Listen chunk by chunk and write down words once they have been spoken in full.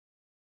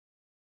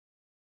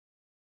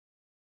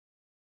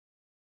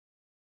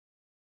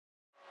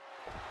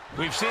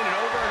We've seen it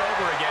over and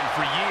over again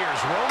for years.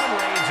 Roman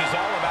Reigns is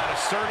all about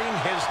asserting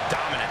his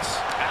dominance.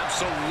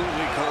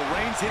 Absolutely, Cole.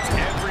 Reigns hits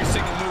every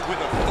single move with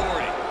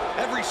authority.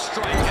 Every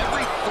strike,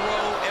 every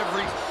throw,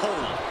 every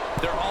hold.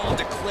 They're all a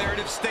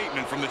declarative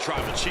statement from the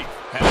Tribal Chief.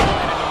 And right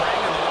in the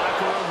ring, in the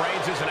locker room,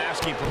 Reigns isn't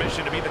asking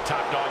permission to be the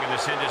top dog in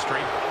this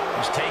industry.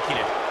 He's taking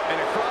it. And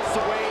across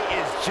the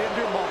way is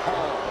Jinder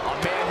Mahal, a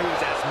man who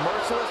is as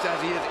merciless as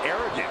he is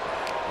arrogant.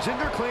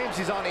 Jinder claims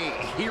he's on a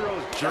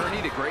hero's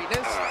journey to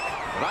greatness,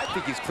 but I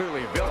think he's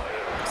clearly a villain.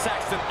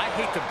 Saxton, I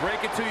hate to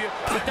break it to you,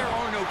 but there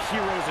are no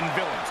heroes and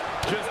villains.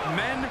 Just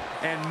men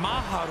and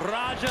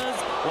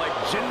maharajas like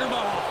Jinder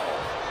Mahal.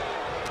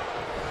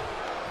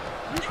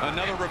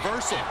 Another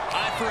reversal.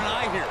 Eye for an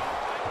eye here.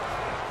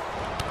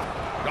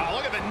 Oh,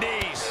 look at the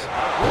knees.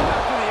 One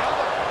after the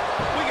other.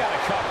 We got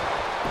it covered.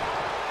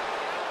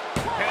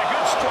 And a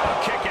good strong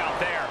kick out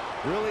there.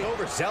 Really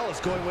overzealous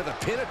going with a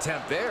pin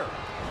attempt there.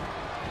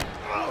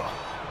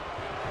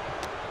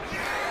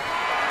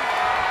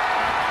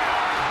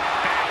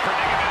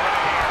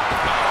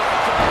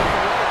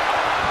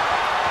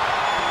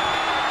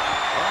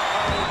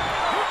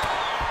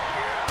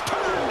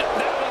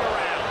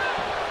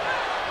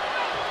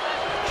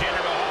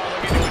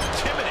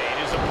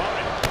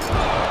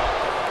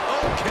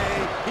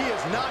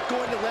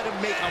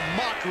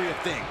 Of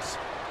things.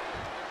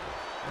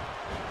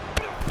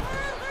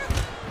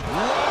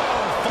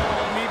 Long fall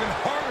and even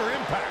harder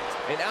impact.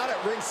 And out at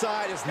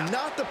ringside is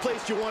not the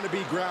place you want to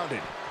be grounded.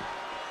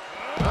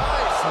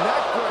 Nice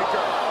neck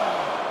breaker.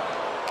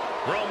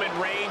 Roman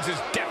Reigns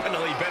has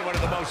definitely been one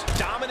of the most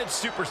dominant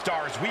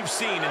superstars we've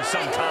seen in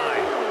some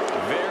time.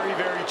 Very,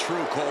 very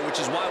true, Cole, which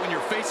is why when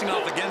you're facing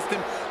off against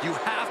him, you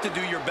have to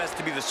do your best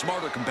to be the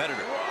smarter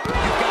competitor.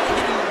 You've got to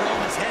get into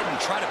Roman's head and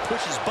try to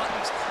push his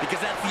buttons, because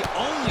that's the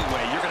only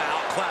way you're going to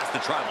outclass the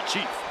Tribal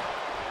Chief.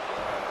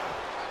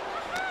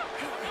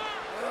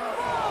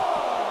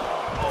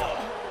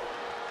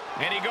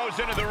 And he goes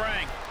into the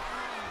ring.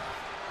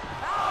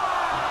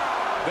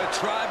 The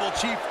Tribal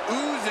Chief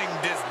oozing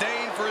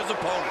disdain for his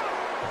opponent.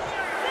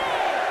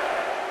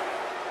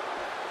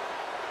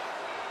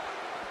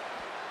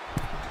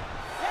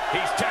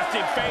 He's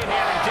testing fate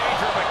here, in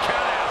danger of a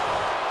countout.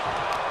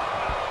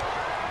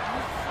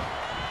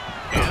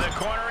 In the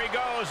corner he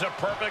goes, a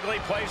perfectly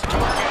placed target.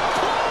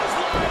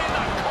 Clothesline in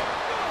the corner.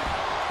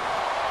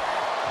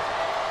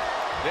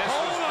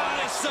 Hold on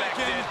a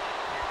second.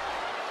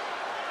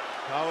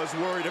 I was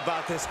worried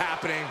about this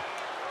happening.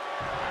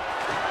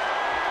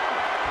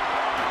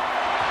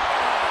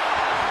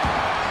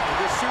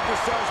 This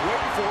superstar's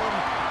waiting for him.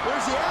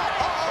 Where's he at?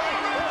 Uh-oh,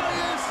 there he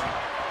is.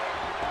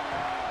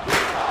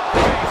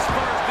 Face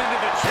first into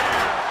the chair.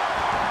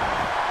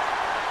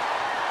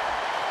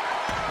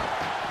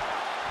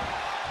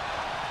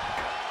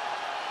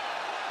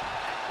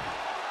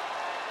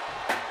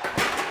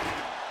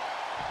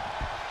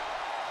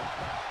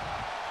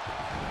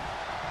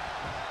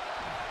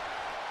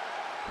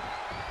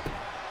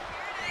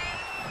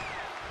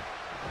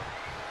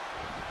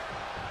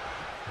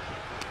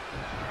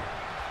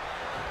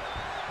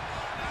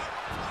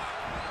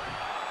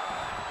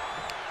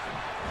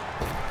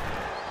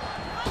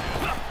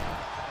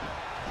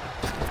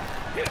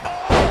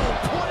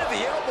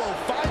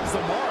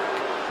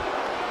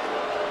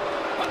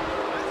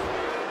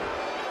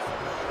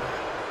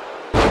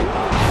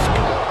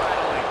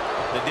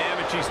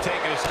 He's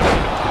taking his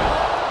time.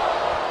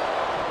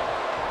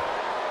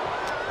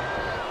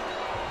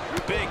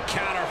 Big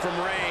counter from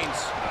Reigns.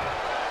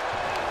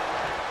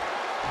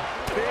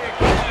 Big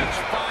punch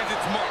finds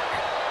its mark.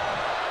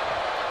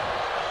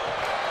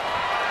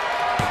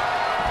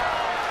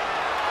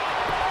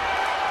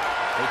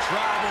 The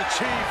Tribal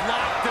Chief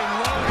locked and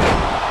loaded.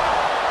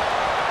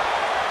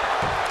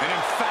 An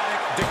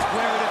emphatic,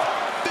 declarative,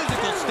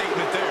 physical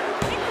statement there.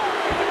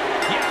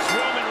 Yes,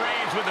 Roman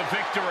Reigns with the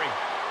victory.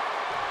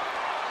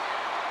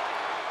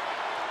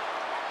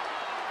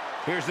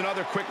 Here's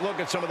another quick look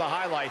at some of the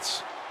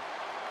highlights.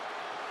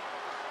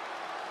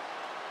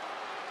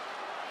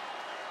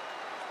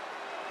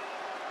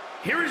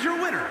 Here is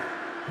your winner,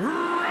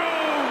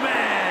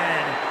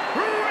 Roman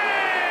Reigns!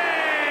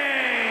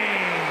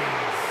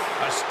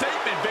 A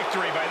statement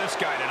victory by this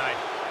guy tonight.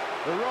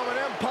 The Roman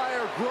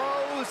Empire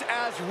grows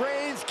as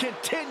Reigns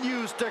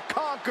continues to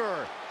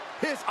conquer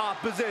his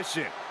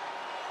opposition.